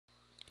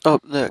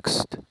Up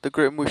next, the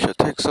Great Musha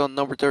takes on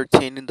number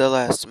 13 in the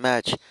last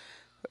match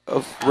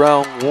of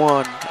round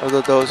 1 of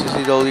the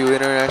WCCW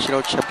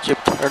International Championship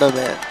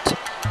Tournament.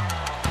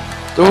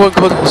 The one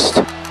contest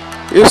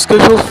is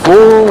scheduled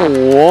for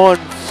one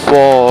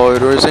fall,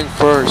 rising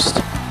first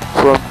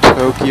from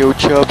Tokyo,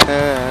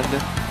 Japan,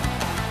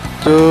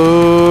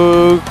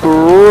 the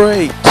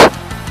Great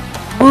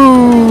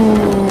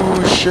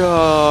Musha.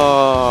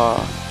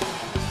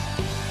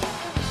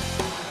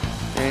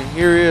 And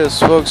here he is,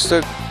 folks,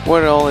 the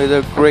one and only,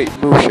 the Great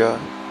Musha.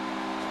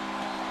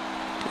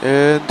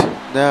 And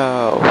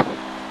now,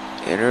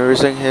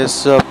 introducing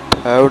his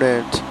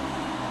opponent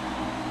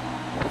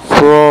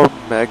from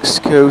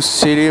Mexico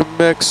City,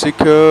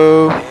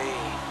 Mexico,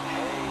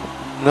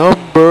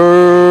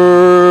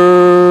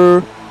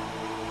 number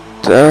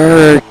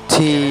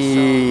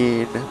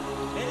 13.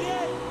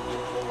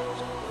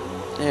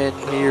 And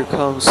here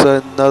comes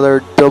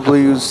another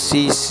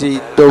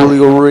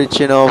WCCW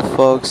original,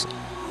 folks.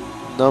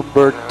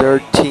 Number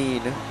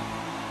 13.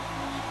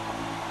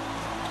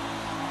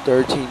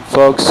 13,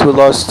 folks, who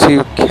lost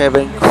to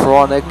Kevin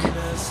Chronic,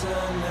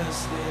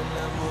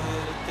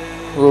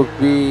 will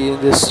be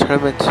in this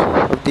tournament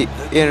of the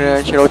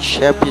International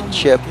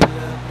Championship.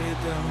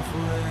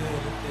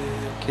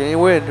 Can he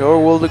win, or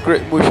will the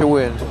Great Musha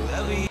win?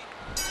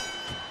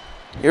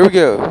 Here we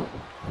go.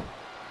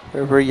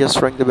 Referee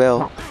just rang the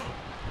bell.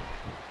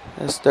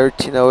 That's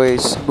 13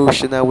 aways.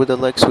 Musha now with the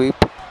leg sweep.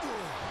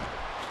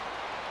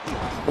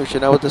 Musha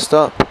now with the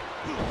stomp.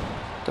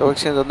 Don't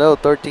extend, no,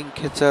 13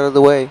 gets out of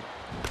the way.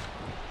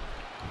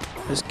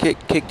 This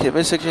kicked him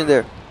midsection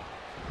there.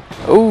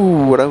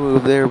 Oh, what a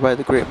move there by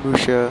the Great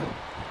Musha.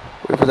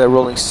 Wait for that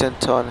rolling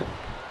senton.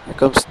 Here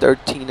comes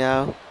 13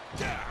 now.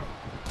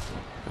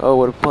 Oh,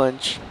 what a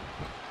punch.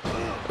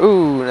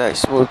 Ooh,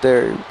 nice move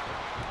there.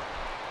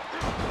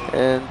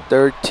 And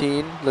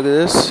 13, look at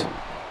this.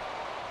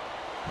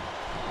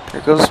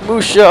 Here comes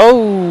Musha.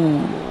 Oh,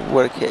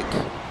 what a kick.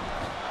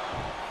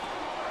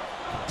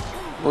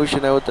 Musha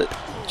now with the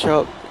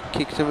chop.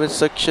 Kick to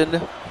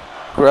midsection.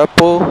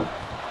 Grapple.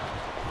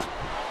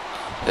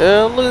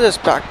 And look at this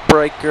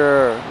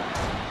backbreaker.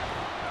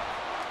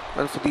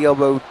 Run for the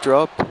elbow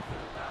drop.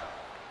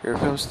 Here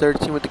comes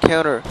 13 with the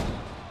counter.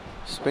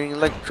 Spinning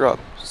leg drop.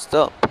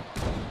 Stomp.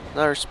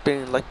 Another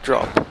spinning leg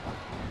drop.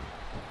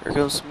 Here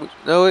comes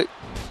no wait.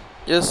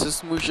 Yes,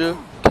 it's Musha.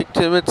 Kick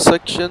to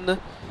midsection.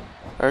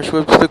 Irish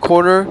whip to the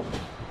corner.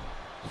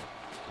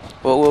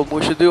 What will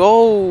Musha do?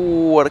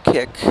 Oh, what a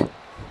kick.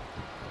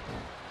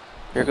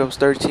 Here comes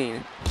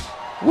 13.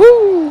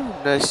 Woo!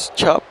 Nice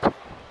chop.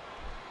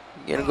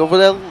 Gonna go for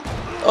that.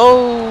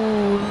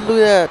 Oh, look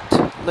at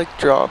that. Leg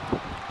drop.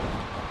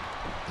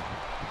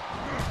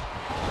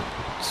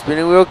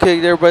 Spinning wheel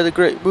kick there by the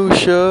Great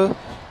Musha.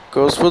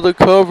 Goes for the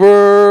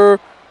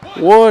cover.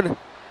 1,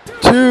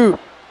 2,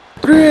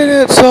 3, and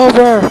it's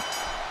over.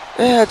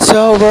 It's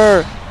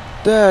over.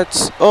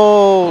 That's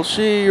all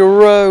she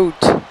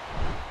wrote.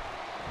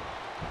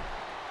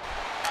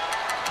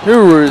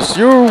 Here is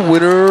your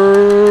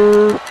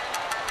winner,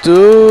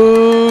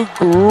 the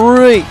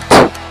Great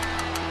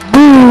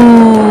Musha.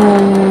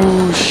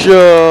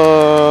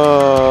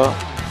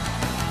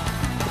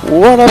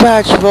 What a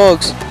match,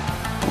 folks.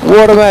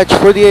 What a match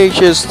for the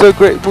ages. The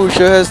Great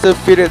Musha has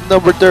defeated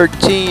number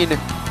 13.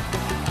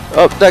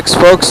 Up next,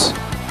 folks,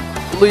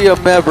 Liam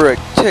Maverick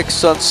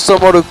takes on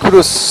Samoru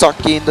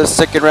Kurosaki in the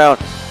second round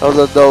of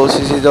the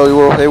WCCW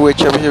World Heavyweight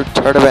Championship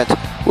Tournament.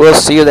 We'll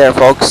see you there,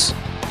 folks.